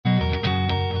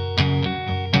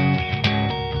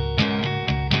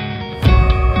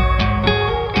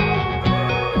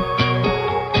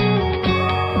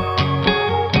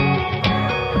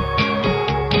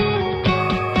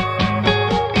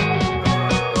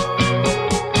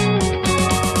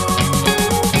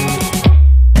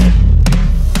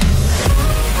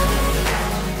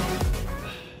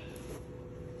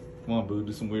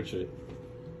portrait.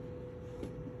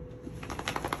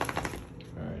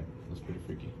 Alright, that's pretty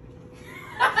freaky.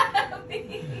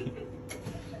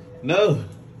 No!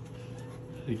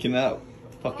 You cannot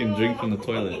fucking drink from the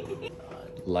toilet.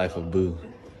 Life of Boo.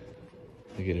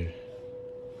 Look at her.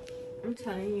 I'm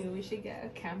telling you, we should get a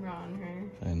camera on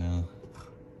her. I know.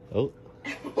 Oh,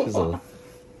 she's a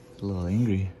little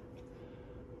angry.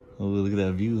 Oh, look at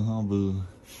that view, huh, Boo?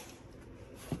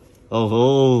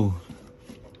 Oh.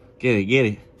 Get it, get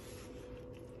it.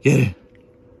 Get it.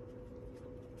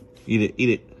 Eat it, eat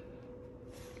it.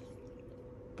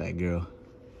 Bad girl.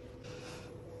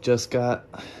 Just got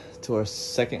to our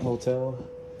second hotel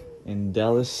in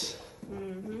Dallas.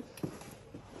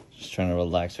 Just trying to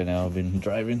relax right now. I've been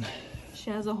driving.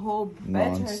 She has a whole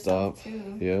bed non-stop. To herself,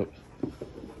 too. Yep.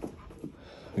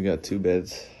 We got 2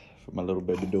 beds for my little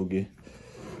baby doggy.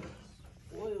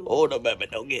 Oh, the baby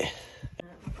doggy.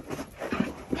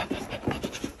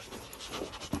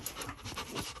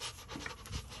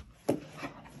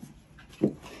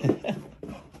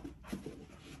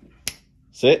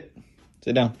 Sit.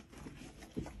 Sit down.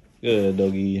 Good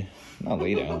doggy. Now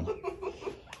lay down.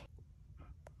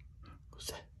 Who's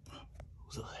that?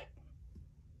 Who's over there?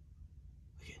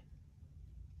 Okay.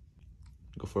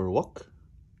 Go for a walk.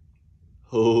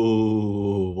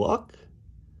 Oh, walk?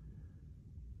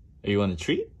 Are you on a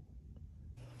treat?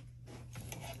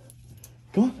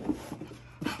 Come on.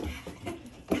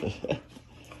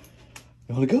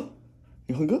 You wanna go?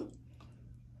 You wanna go?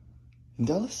 In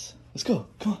Dallas? Let's go.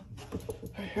 Come on.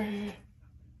 Hurry.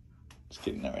 Just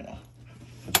kidding that right now.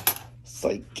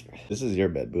 Psych. This is your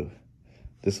bed, Boo.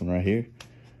 This one right here.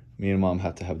 Me and Mom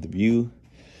have to have the view.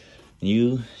 And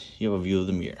you have a view of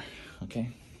the mirror. Okay?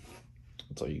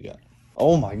 That's all you got.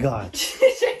 Oh my god.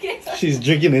 She's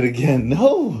drinking it again.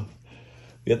 No.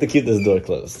 We have to keep this door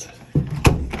closed.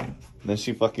 Then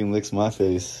she fucking licks my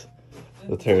face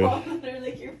with her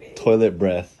toilet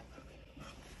breath.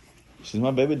 She's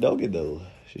my baby doggy though.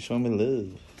 She's showing me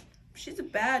love. She's a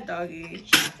bad doggy.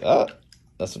 Ah,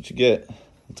 that's what you get.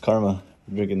 It's karma.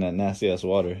 Drinking that nasty ass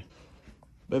water.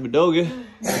 Baby doggy.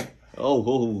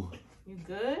 Oh. You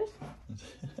good?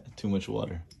 Too much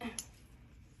water.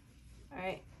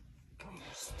 Alright.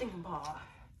 Stinking paw.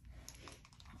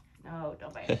 No,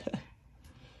 don't bite it.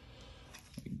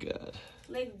 God.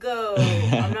 Let go.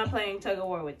 I'm not playing tug of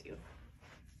war with you.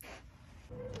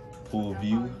 Pool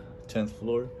view, 10th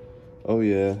floor. Oh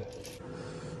yeah.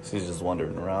 She's just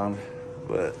wandering around.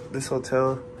 But this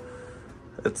hotel,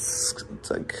 it's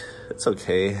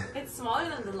okay. It's smaller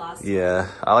than the last one. Yeah,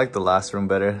 I like the last room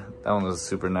better. That one was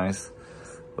super nice.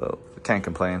 Well, can't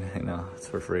complain, you know, it's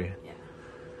for free. Yeah.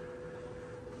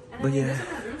 And But I mean, yeah. this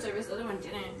one had room service, the other one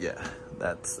didn't. Yeah,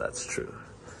 that's true.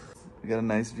 We got a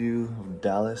nice view of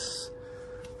Dallas.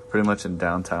 Pretty much in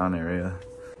downtown area.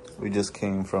 We just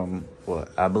came from, what,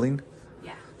 Abilene?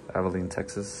 Yeah. Abilene,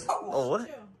 Texas. Oh, what?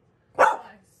 What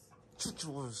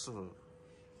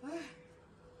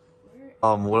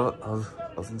I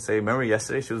was gonna say, remember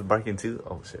yesterday she was barking too?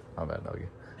 Oh shit, my bad, doggy.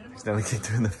 Accidentally kicked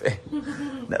her in the face.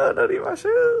 No, don't eat my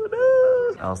shoe,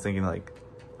 no. I was thinking like,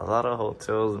 a lot of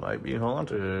hotels might be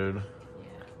haunted. Yeah.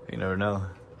 You never know.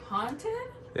 Haunted?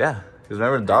 Yeah, because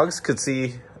remember dogs could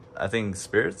see, I think,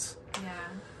 spirits? Yeah.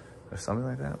 Or something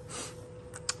like that.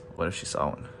 What if she saw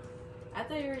one? I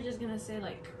thought you were just gonna say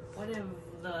like, what if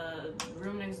the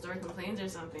room next door complains or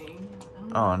something?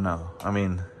 Oh no, I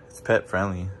mean, it's pet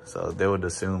friendly, so they would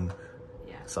assume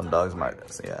some dogs might,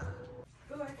 yeah.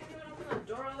 Oh, I can't even open the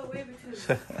door all the way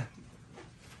because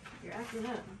you're acting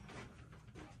up.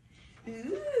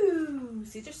 Ooh,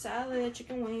 Caesar salad,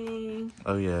 chicken wing.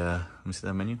 Oh yeah, let me see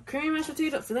that menu. Curry mashed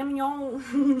potato, filet mignon.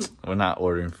 We're not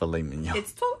ordering filet mignon.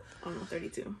 It's 12. Oh no,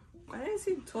 32. Why did I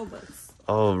say $12?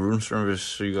 Oh, room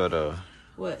service, you got a...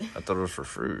 What? I thought it was for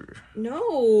free.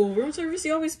 No, room service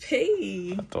you always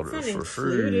pay. I thought It's it was not for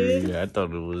included. free. I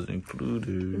thought it was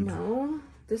included. No,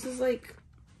 this is like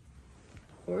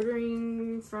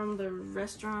ordering from the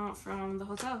restaurant from the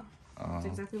hotel. That's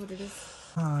exactly what it is.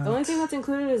 The only thing that's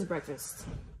included is breakfast.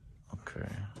 Okay.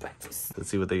 Breakfast. Let's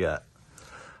see what they got.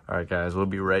 Alright guys, we'll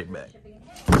be right back.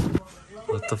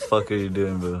 What the fuck are you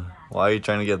doing, boo? Why are you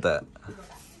trying to get that?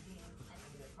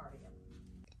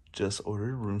 Just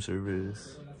ordered room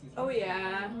service. Oh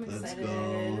yeah, I'm excited. Let's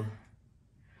go.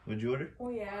 What'd you order? Oh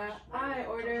yeah, I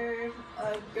ordered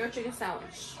a grilled chicken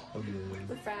sandwich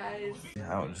with fries.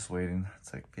 Yeah, I was just waiting.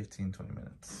 It's like 15-20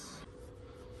 minutes.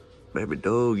 Baby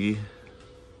doggy.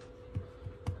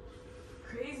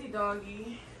 Crazy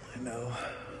doggy. I know.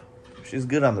 She's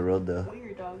good on the road though.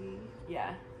 Weird doggy.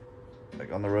 Yeah.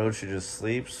 Like on the road, she just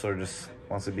sleeps or just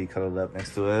wants to be cuddled up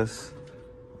next to us.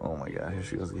 Oh my god, here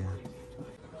she goes again.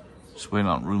 Just waiting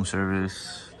on room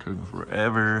service. Took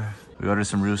forever. We ordered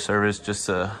some room service just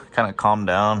to kind of calm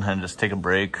down and just take a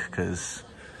break because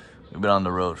we've been on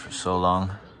the road for so long.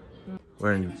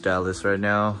 We're in Dallas right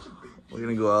now. We're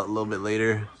gonna go out a little bit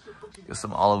later. Get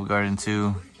some Olive Garden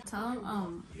too. Tell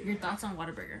them your thoughts on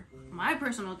Whataburger. My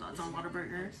personal thoughts on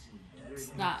Whataburger.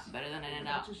 It's not better than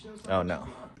In-N-Out. Oh no.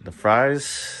 The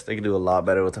fries, they can do a lot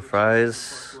better with the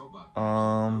fries.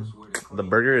 The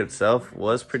burger itself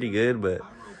was pretty good, but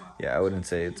yeah, I wouldn't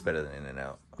say it's better than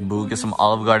In-N-Out. Boo, get some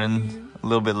Olive Garden a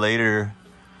little bit later.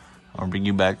 I'll bring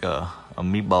you back a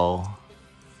meatball.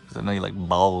 Cause I know you like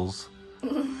balls.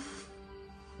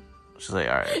 She's like,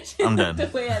 all right, I'm done. The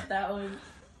way at that one.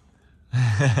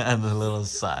 And a little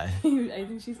sigh. I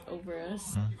think she's over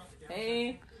us.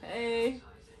 Hey.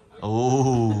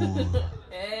 Oh.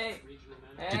 Hey.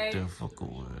 Get the fuck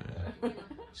away.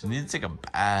 She needs to take a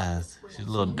bath. She's a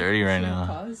little dirty right now.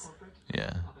 Pause.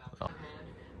 Yeah. Oh.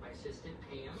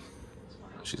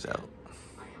 She's out.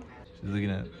 She's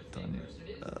looking at Tanya.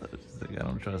 She's like, I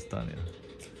don't trust Tanya.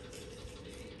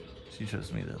 She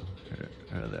trusts me though.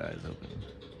 Her other eye's open.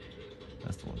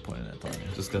 That's the one pointing at Tanya.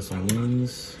 Just got some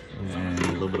wings and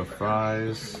a little bit of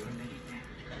fries.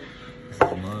 This is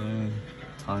mine.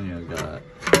 Tanya got.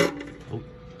 Oh,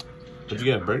 what'd you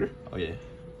get? A burger? Oh yeah,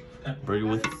 burger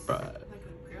with fries.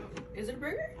 Is it a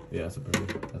burger? Yeah, it's a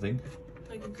burger. I think.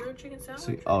 Like a grilled chicken sandwich?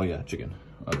 See? Oh yeah, chicken.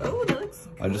 Okay. Oh, that looks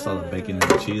good. I just saw the bacon and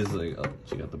the cheese. Like, oh,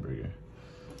 she got the burger.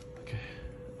 Okay.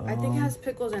 I think it has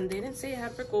pickles, and they didn't say it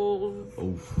had pickles.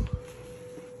 Oof.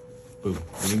 Boom.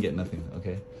 You didn't get nothing.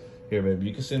 Okay. Here, babe.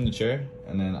 You can sit in the chair,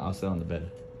 and then I'll sit on the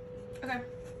bed. Okay.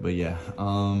 But yeah,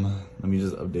 let me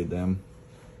just update them.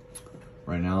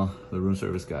 Right now, the room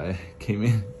service guy came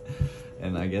in,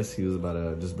 and I guess he was about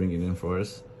to just bring it in for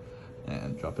us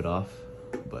and drop it off.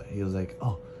 But he was like,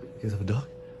 "Oh, you guys have a dog?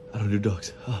 I don't do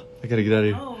dogs. Oh, I gotta get out of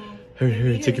here. Oh,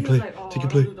 Hurry, take your plate. Like, oh, take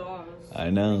your plate." I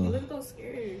know. You look so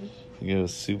scared. I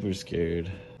was super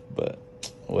scared, but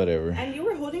whatever. And you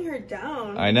were holding her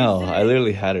down. I know. I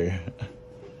literally had her.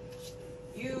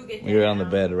 You get We were on the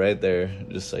bed right there,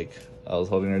 just like I was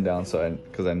holding her down,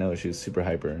 because I know she was super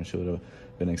hyper and she would have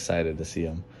been excited to see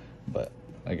him, but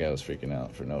that guy was freaking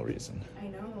out for no reason. I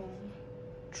know.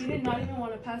 She did not even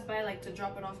want to pass by, like, to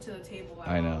drop it off to the table.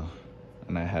 I know,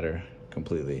 and I had her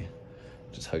completely,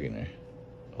 just hugging her,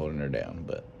 holding her down,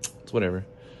 but it's whatever.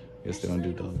 I guess they don't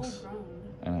do dogs.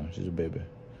 I know, she's a baby.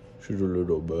 She's a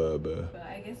little baby. But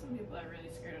I guess some people are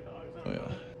really scared of dogs. Oh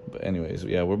yeah. But anyways,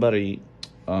 yeah, we're about to eat.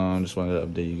 Just wanted to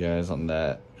update you guys on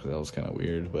that because that was kind of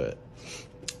weird, but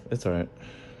it's alright.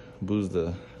 Boo's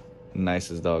the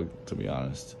nicest dog, to be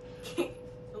honest.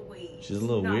 Wait, she's a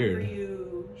little weird.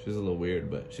 You. She's a little weird,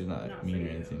 but she's not mean or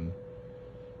anything.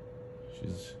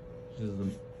 She's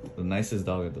the nicest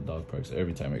dog at the dog parks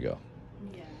every time we go.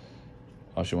 Yeah.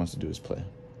 All she wants to do is play.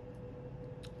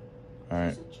 All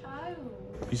right. She's a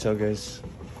child. Peace out, guys.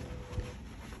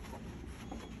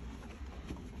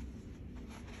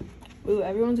 Ooh,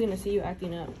 everyone's gonna see you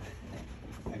acting up.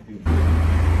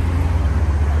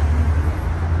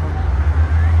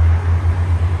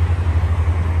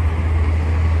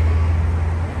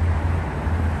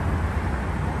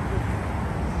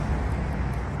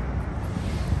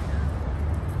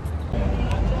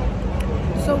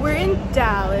 So we're in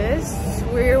Dallas.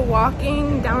 We're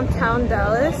walking downtown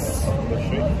Dallas.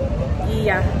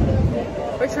 Yeah.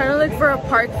 We're trying to look for a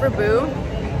park for Boo.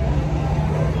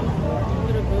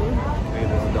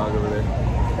 Dog over there.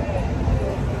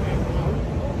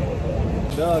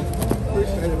 Dog.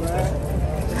 Appreciate it, man.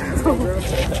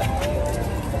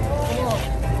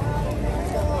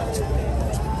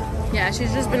 Yeah,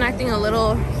 she's just been acting a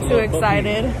little too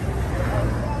excited.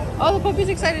 Oh, the puppy's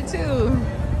excited too.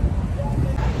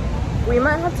 We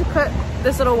might have to cut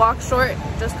this little walk short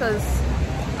just because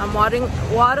I'm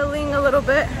waddling a little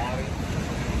bit.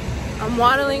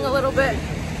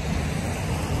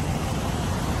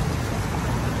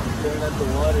 At the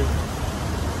water.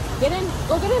 Get in.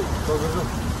 Go get in. Go.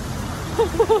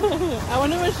 I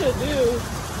wonder what she'll do.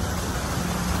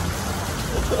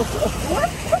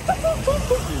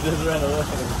 She just ran away.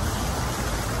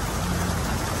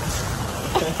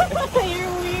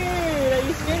 You're weird. Are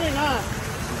you scared or not?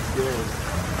 I'm scared.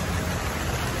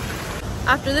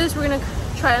 After this, we're gonna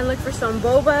try and look for some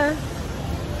boba.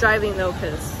 Driving though,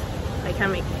 because I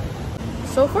can't make it.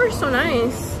 So far, so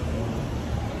nice.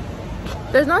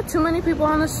 There's not too many people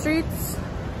on the streets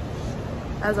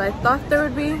as I thought there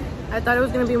would be. I thought it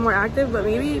was gonna be more active, but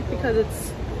maybe because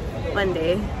it's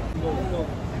Monday.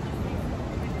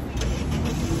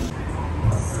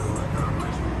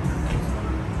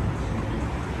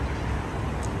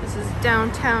 This is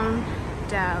downtown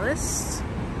Dallas.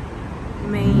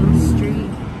 Main Street.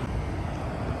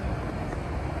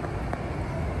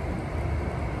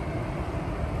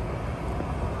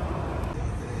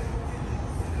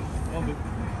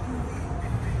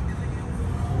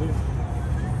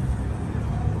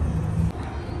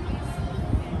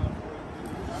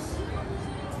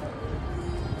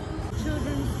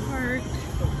 Children's Park.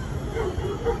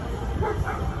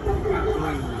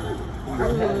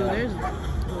 Ooh, there's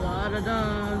a lot of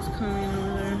dogs coming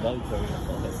over there.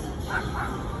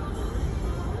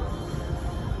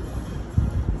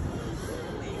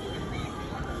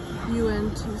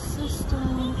 UNT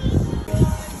system.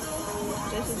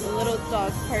 This is a little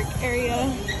dog park area.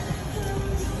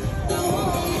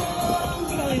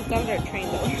 All these dogs are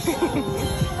trained though.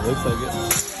 Looks like it.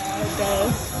 It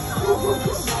does.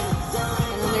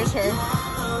 And then there's her.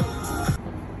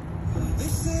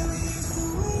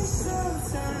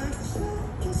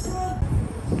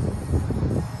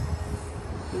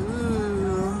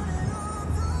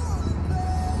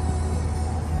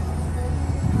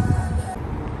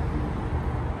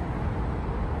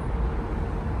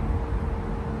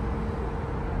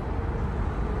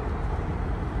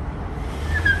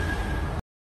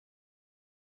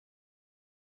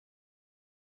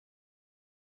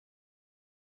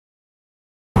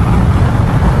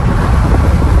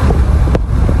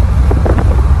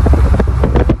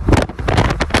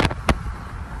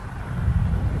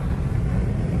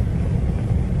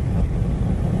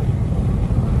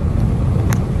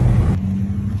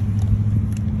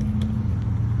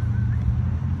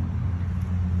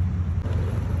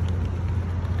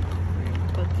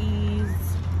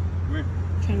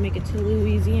 Trying to make it to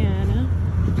Louisiana.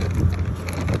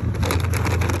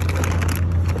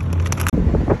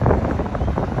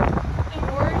 The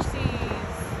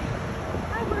horsies.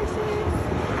 Hi, horsies.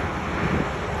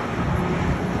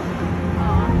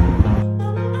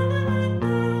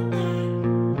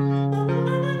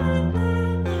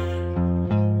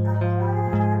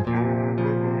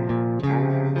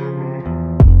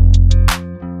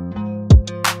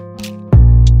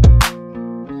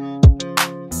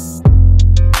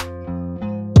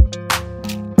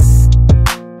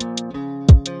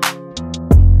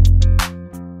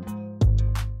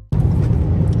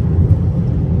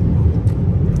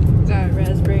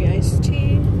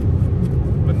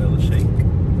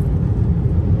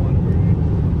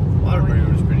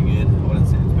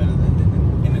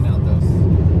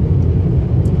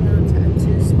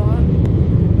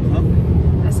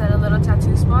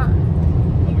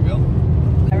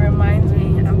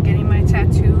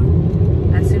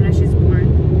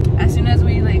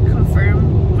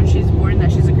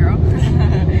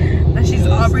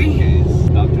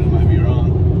 Doctors might be wrong,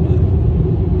 but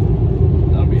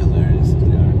that'll be hilarious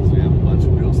because we have a bunch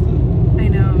of real stuff. I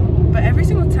know, but every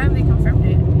single time they confirmed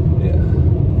it. Yeah,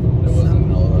 there wasn't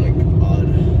no like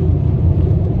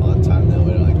odd time that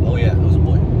way. Like, oh yeah, it was a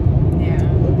boy. Yeah.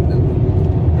 But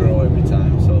then girl every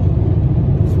time, so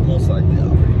it's most likely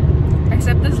already.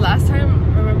 Except this last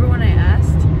time, remember when I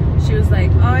asked? She was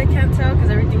like, "Oh, I can't tell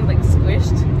because everything's like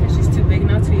squished because she's too big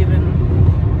now to even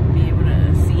be able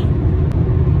to see."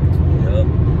 Yep.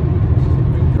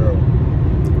 Big girl.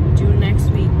 Due next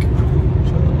week.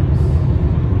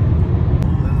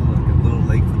 Oh, like a little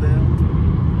lake for them.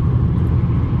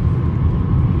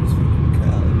 There's fucking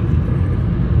cow over there.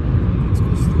 Let's go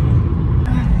still. I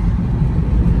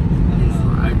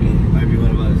don't know. Might be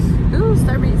one of us. Ooh,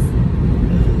 Starbucks.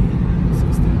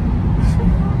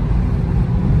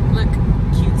 Look,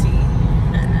 cutie.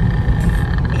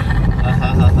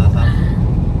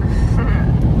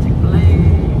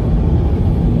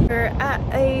 We're at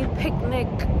a picnic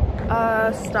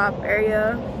stop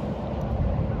area.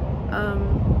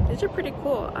 These are pretty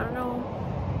cool. I don't know.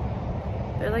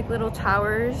 They're like little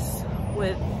towers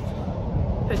with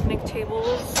picnic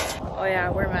tables. Oh yeah,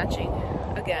 we're matching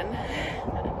again.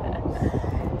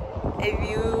 If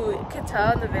you can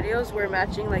tell in the videos, we're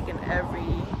matching like in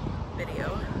every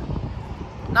video.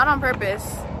 Not on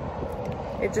purpose.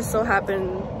 It just so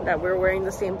happened that we're wearing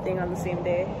the same thing on the same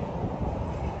day.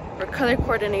 We're color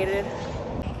coordinated.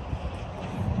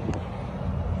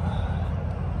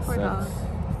 Poor dog.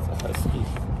 It's a husky.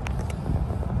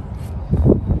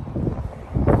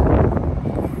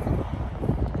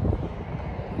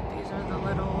 These are the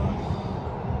little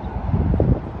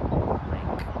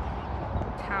like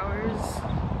towers.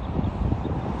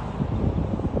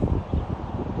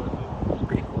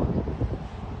 Pretty cool.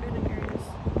 Random areas.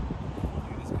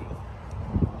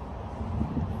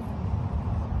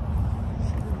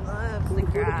 Lovely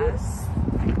grass.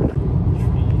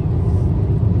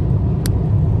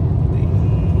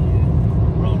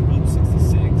 We're on Route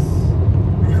 66.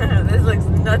 This looks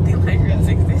nothing like Route 66.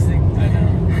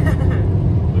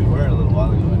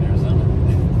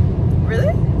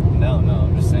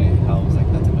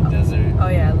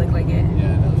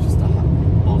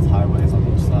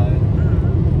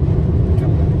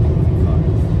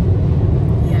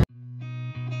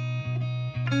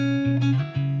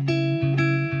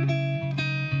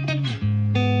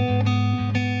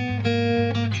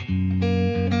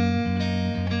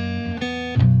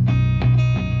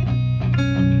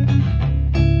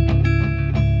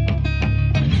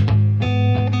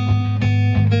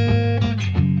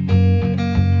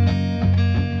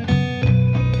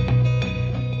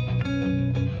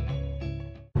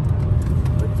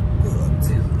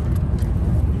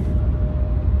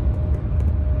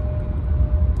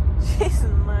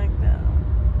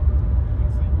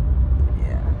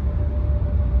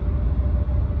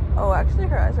 Actually,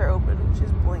 her eyes are open.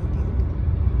 She's blinking.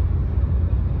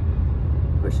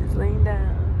 But she's laying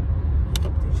down. I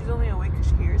think she's only awake because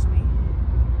she hears me.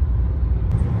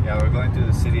 Yeah, we're going through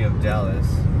the city of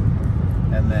Dallas,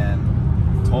 and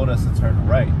then told us to turn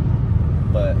right,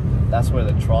 but that's where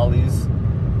the trolleys,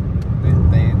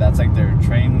 that's like their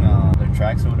train, their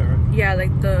tracks or whatever. Yeah,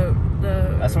 like the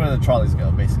That's where the trolleys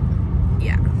go, basically.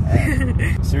 Yeah.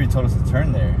 And Siri told us to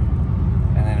turn there,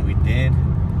 and then we did,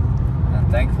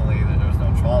 and thankfully there was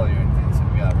no trolley or anything, so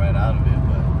we got right out of it,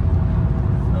 but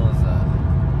it was a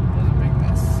big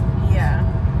mess. Yeah,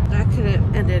 that could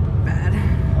have ended bad.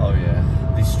 Oh yeah.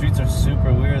 These streets are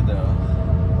super weird though.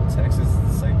 Texas,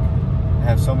 it's like they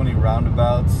have so many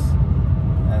roundabouts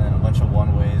and then a bunch of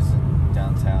one-ways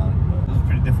downtown. But it was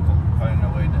pretty difficult finding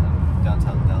our way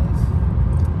downtown Dallas.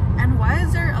 And why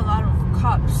is there a lot of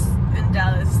cops in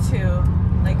Dallas too?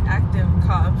 Like active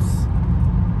cops.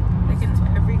 Like in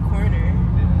every corner.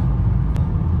 Yeah.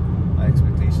 My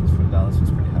expectations for Dallas was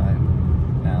pretty high.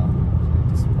 Now, I'm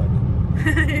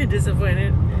disappointed. You're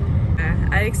disappointed? Yeah,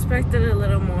 I expected a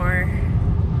little more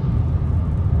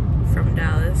from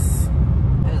Dallas.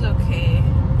 It was okay.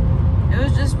 It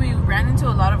was just we ran into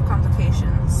a lot of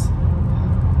complications.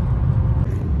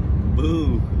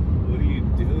 Boo! What are you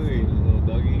doing, little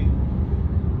doggy?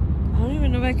 I don't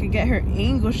even know if I could get her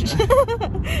English.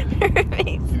 Her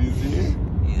face. Did you see it?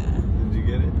 Yeah. Did you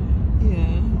get it?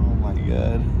 Yeah. Oh my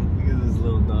god. Look at this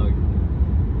little dog.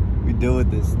 We deal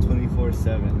with this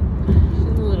 24/7.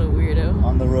 She's a little weirdo.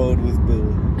 On the road with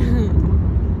Boo.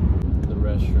 The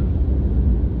restroom.